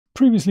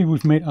previously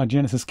we've made our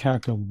Genesis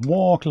character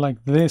walk like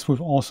this. We've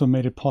also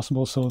made it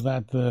possible so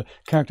that the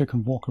character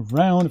can walk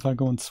around. If I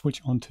go and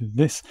switch onto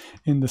this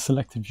in the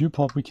selected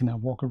viewport, we can now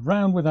walk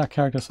around with our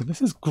character. So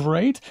this is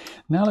great.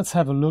 Now let's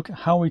have a look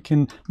how we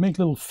can make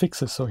little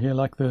fixes. So here,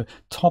 like the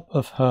top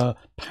of her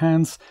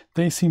pants,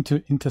 they seem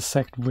to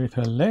intersect with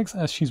her legs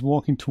as she's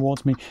walking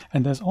towards me.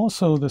 And there's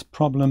also this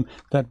problem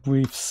that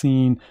we've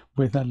seen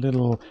with that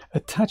little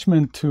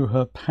attachment to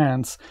her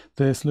pants,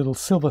 this little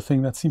silver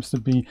thing that seems to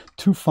be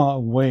too far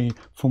away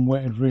from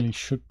where it really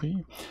should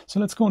be. So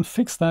let's go and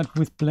fix that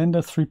with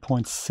Blender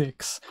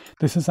 3.6.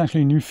 This is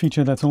actually a new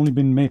feature that's only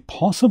been made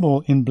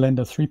possible in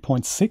Blender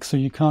 3.6, so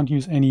you can't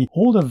use any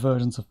older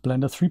versions of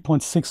Blender.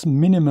 3.6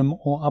 minimum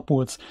or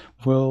upwards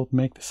will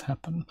make this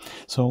happen.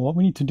 So what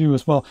we need to do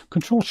is, well,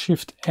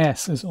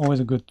 Control-Shift-S is always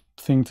a good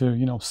thing to,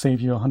 you know, save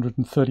your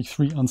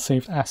 133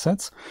 unsaved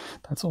assets.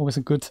 That's always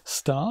a good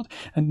start.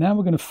 And now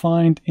we're going to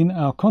find in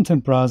our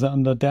content browser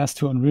under DAZ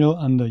to Unreal,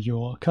 under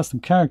your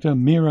custom character,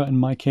 mirror in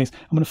my case,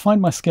 I'm going to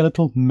find my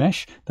skeletal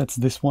mesh. That's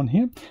this one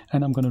here.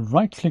 And I'm going to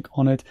right click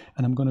on it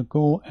and I'm going to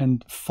go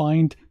and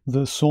find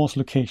the source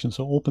location,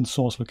 so open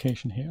source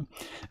location here,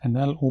 and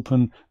that'll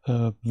open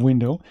a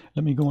window.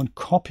 Let me go and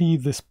copy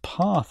this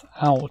path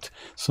out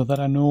so that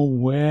I know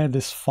where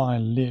this file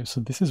lives.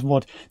 So this is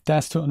what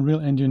DAZ to Unreal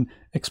Engine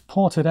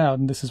exported out,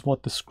 and this is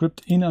what the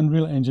script in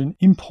Unreal Engine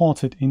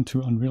imported into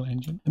Unreal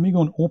Engine. Let me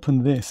go and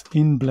open this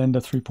in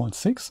Blender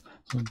 3.6.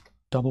 So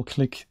double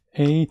click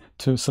A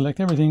to select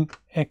everything,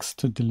 X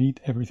to delete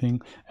everything,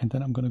 and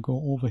then I'm going to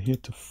go over here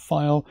to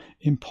File,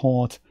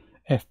 Import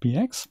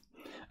FBX.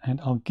 And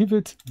I'll give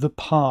it the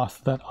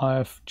path that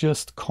I've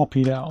just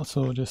copied out.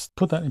 So just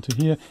put that into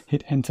here,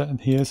 hit enter, and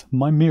here's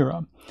my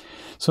mirror.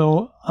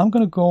 So I'm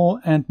going to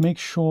go and make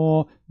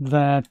sure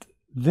that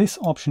this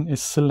option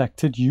is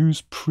selected,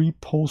 use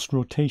pre-post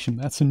rotation.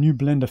 That's a new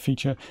Blender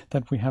feature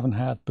that we haven't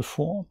had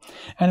before.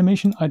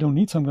 Animation I don't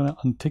need, so I'm going to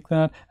untick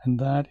that, and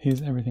that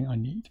is everything I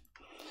need.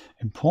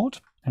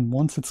 Import. And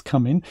once it's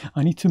come in,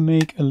 I need to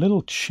make a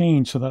little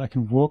change so that I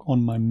can work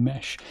on my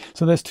mesh.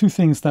 So there's two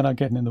things that are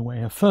getting in the way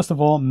here. First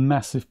of all,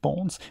 massive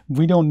bones.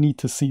 We don't need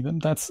to see them.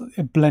 That's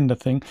a Blender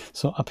thing.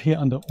 So up here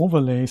under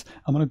overlays,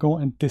 I'm going to go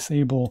and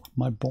disable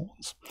my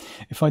bones.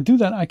 If I do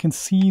that, I can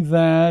see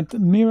that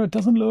Mira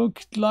doesn't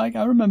look like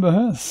I remember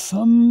her.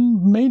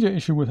 Some major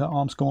issue with her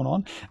arms going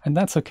on, and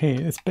that's okay.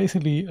 It's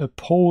basically a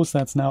pose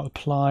that's now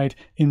applied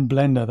in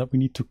Blender that we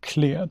need to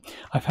clear.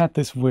 I've had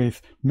this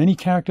with many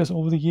characters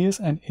over the years,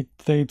 and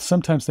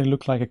sometimes they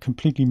look like a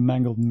completely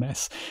mangled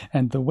mess.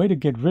 And the way to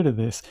get rid of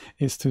this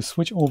is to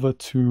switch over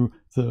to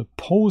the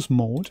pose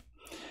mode.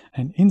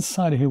 And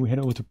inside of here, we head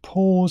over to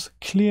pose,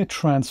 clear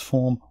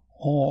transform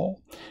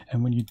all.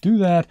 And when you do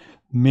that,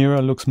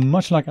 Mira looks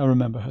much like I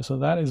remember her. So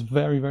that is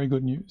very, very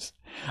good news.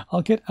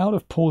 I'll get out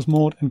of pose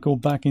mode and go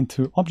back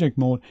into object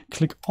mode,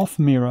 click off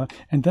Mira,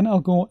 and then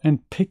I'll go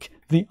and pick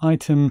the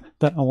item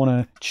that I want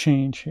to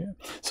change here.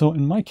 So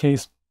in my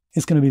case,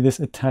 it's going to be this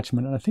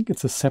attachment, and I think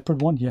it's a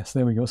separate one. Yes,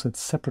 there we go. So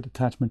it's separate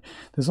attachment.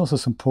 There's also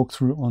some poke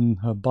through on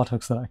her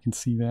buttocks that I can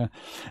see there.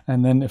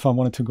 And then if I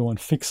wanted to go and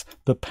fix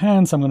the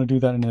pants, I'm going to do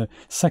that in a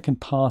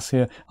second pass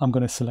here. I'm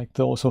going to select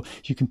those. So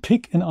you can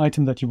pick an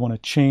item that you want to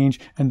change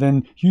and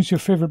then use your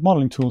favorite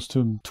modeling tools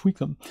to tweak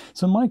them.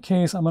 So in my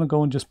case, I'm going to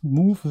go and just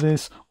move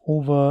this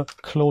over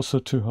closer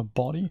to her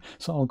body.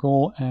 So I'll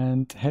go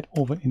and head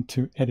over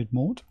into edit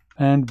mode.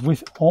 And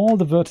with all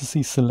the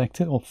vertices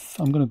selected, or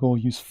I'm going to go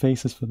use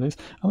faces for this,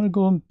 I'm going to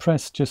go and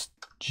press just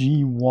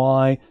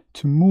GY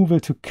to move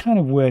it to kind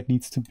of where it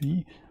needs to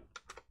be.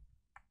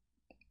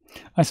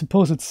 I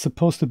suppose it's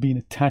supposed to be an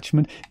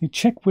attachment. You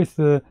check with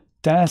the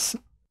DAZ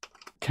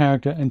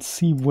character and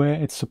see where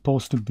it's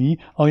supposed to be.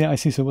 Oh yeah, I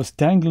see. So it was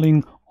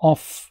dangling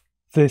off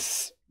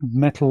this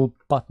metal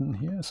button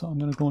here. So I'm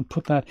going to go and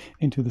put that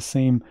into the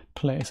same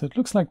place. So it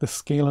looks like the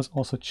scale has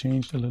also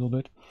changed a little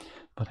bit.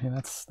 But hey,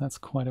 that's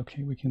quite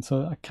okay. We can,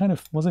 so I kind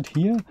of, was it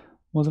here?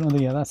 Was it on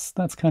the, yeah,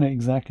 that's kind of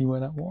exactly where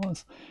that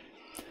was.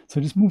 So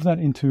just move that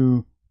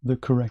into the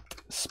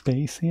correct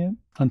space here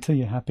until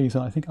you're happy.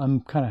 So I think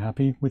I'm kind of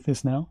happy with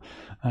this now.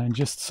 And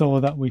just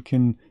so that we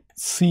can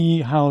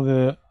see how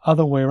the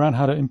other way around,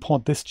 how to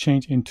import this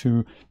change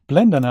into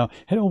Blender now,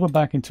 head over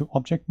back into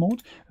object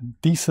mode,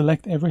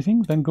 deselect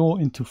everything, then go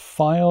into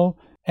File,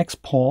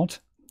 Export,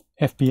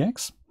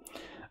 FBX.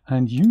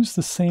 And use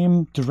the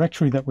same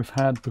directory that we've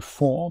had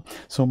before.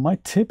 So my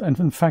tip, and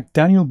in fact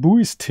Daniel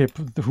Bowie's tip,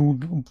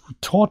 who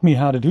taught me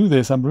how to do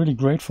this, I'm really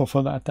grateful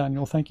for that,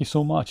 Daniel, thank you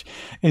so much,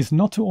 is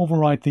not to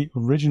overwrite the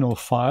original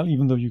file,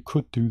 even though you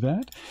could do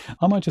that.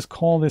 I might just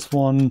call this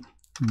one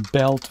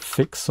belt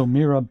fix, so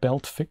mirror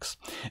belt fix.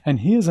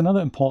 And here's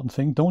another important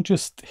thing, don't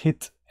just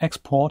hit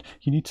export,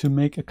 you need to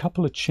make a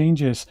couple of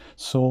changes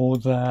so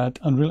that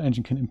Unreal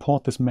Engine can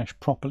import this mesh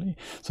properly.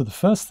 So the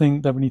first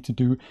thing that we need to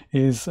do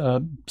is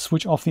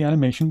switch off the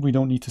animation. We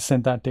don't need to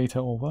send that data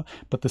over.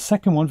 But the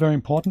second one, very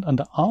important,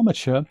 under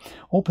Armature,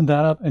 open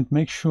that up and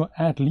make sure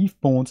Add Leaf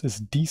Bones is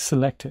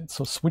deselected.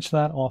 So switch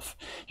that off.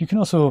 You can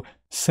also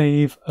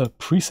save a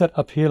preset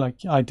up here like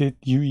I did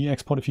UE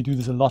export. If you do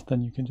this a lot,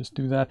 then you can just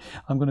do that.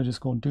 I'm going to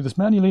just go and do this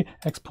manually,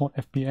 export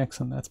FBX,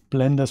 and that's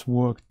Blender's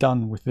work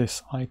done with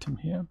this item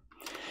here.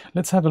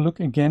 Let's have a look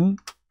again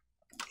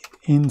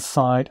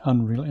inside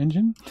Unreal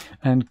Engine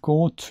and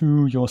go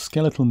to your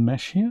skeletal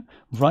mesh here,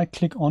 right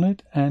click on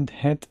it and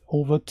head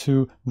over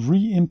to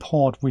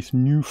re-import with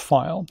new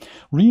file.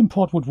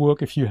 Re-import would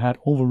work if you had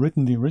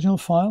overwritten the original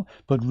file,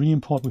 but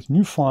re-import with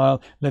new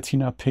file lets you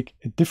now pick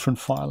a different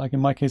file, like in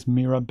my case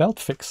Mira belt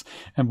fix,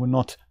 and we're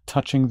not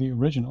touching the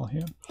original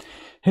here.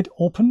 Hit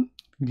open,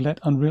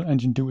 let Unreal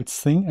Engine do its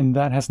thing, and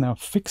that has now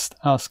fixed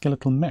our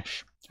skeletal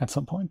mesh at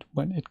some point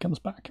when it comes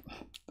back.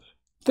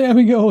 There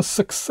we go,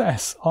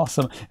 success,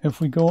 awesome.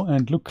 If we go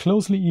and look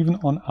closely even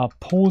on our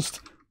posed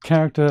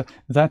character,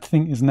 that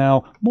thing is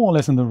now more or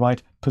less in the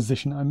right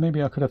position.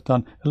 Maybe I could have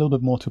done a little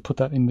bit more to put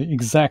that in the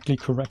exactly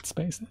correct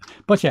space.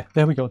 But yeah,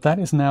 there we go, that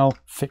is now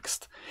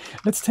fixed.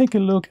 Let's take a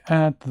look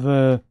at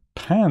the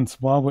pants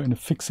while we're in a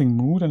fixing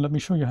mood, and let me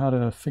show you how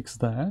to fix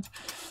that.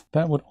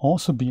 That would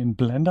also be in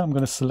Blender. I'm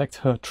going to select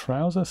her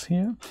trousers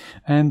here,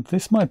 and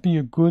this might be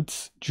a good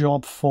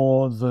job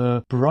for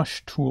the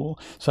brush tool.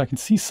 So I can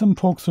see some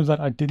poke through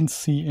that I didn't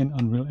see in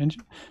Unreal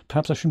Engine.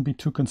 Perhaps I shouldn't be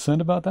too concerned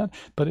about that,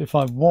 but if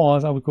I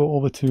was, I would go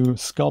over to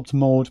sculpt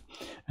mode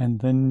and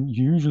then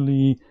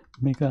usually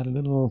make that a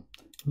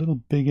little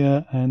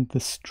bigger and the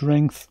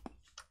strength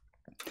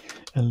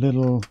a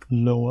little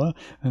lower,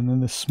 and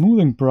then the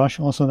smoothing brush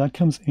also, that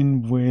comes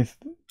in with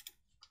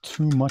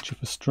too much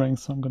of a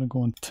strength, so I'm going to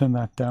go and turn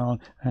that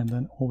down, and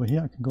then over here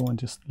I can go and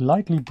just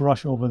lightly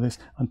brush over this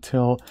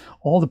until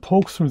all the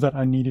poke through that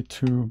I needed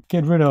to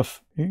get rid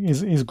of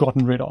is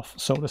gotten rid of,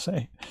 so to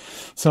say.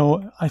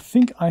 So I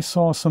think I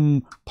saw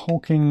some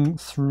poking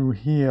through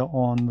here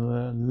on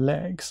the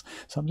legs,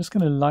 so I'm just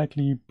going to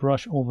lightly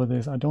brush over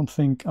this.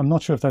 I'm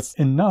not sure if that's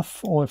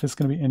enough or if it's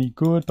going to be any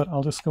good, but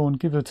I'll just go and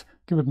give it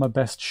my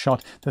best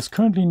shot. There's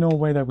currently no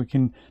way that we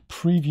can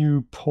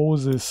preview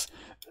poses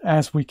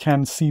as we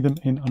can see them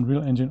in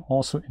Unreal Engine,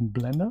 also in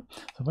Blender.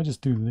 So if I just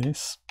do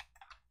this,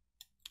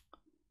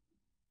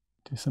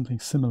 do something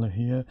similar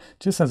here,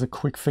 just as a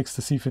quick fix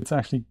to see if it's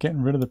actually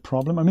getting rid of the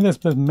problem. I mean,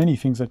 there's many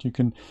things that you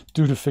can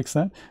do to fix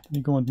that. Let me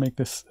go and make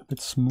this a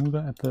bit smoother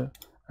at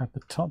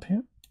the top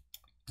here.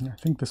 And I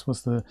think this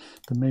was the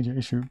major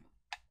issue.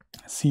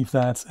 See if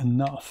that's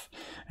enough.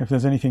 If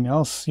there's anything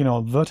else, you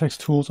know, vertex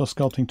tools or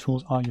sculpting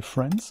tools are your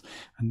friends.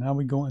 And now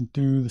we go and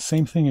do the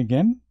same thing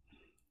again.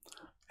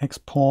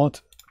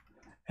 Export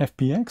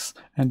FBX,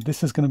 and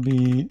this is going to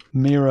be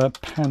Mira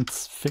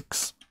pants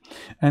fix.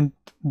 And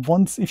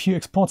if you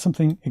export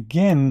something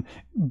again,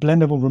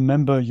 Blender will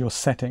remember your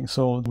setting.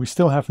 So we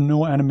still have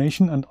no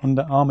animation, and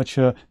under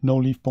Armature, no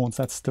leaf bones,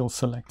 that's still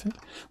selected.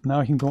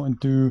 Now I can go and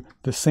do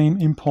the same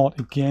import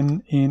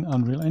again in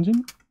Unreal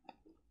Engine.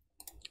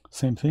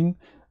 Same thing,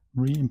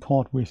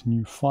 re-import with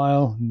new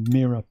file,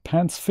 Mira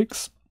pants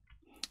fix.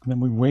 And then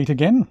we wait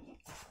again.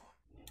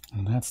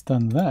 And that's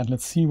done that.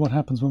 Let's see what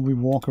happens when we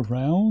walk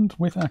around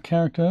with our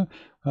character.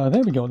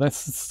 There we go.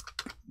 That's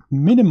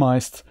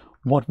minimized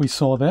what we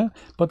saw there,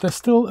 but there's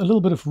still a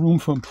little bit of room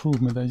for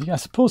improvement there. I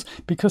suppose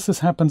because this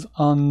happens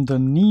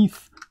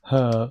underneath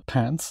her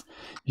pants,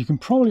 you can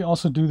probably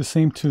also do the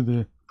same to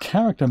the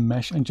character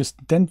mesh and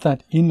just dent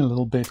that in a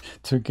little bit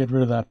to get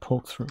rid of that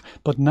poke through.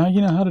 But now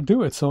you know how to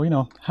do it, so, you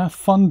know, have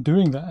fun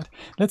doing that.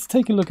 Let's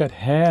take a look at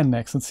hair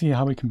next and see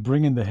how we can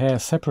bring in the hair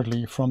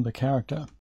separately from the character.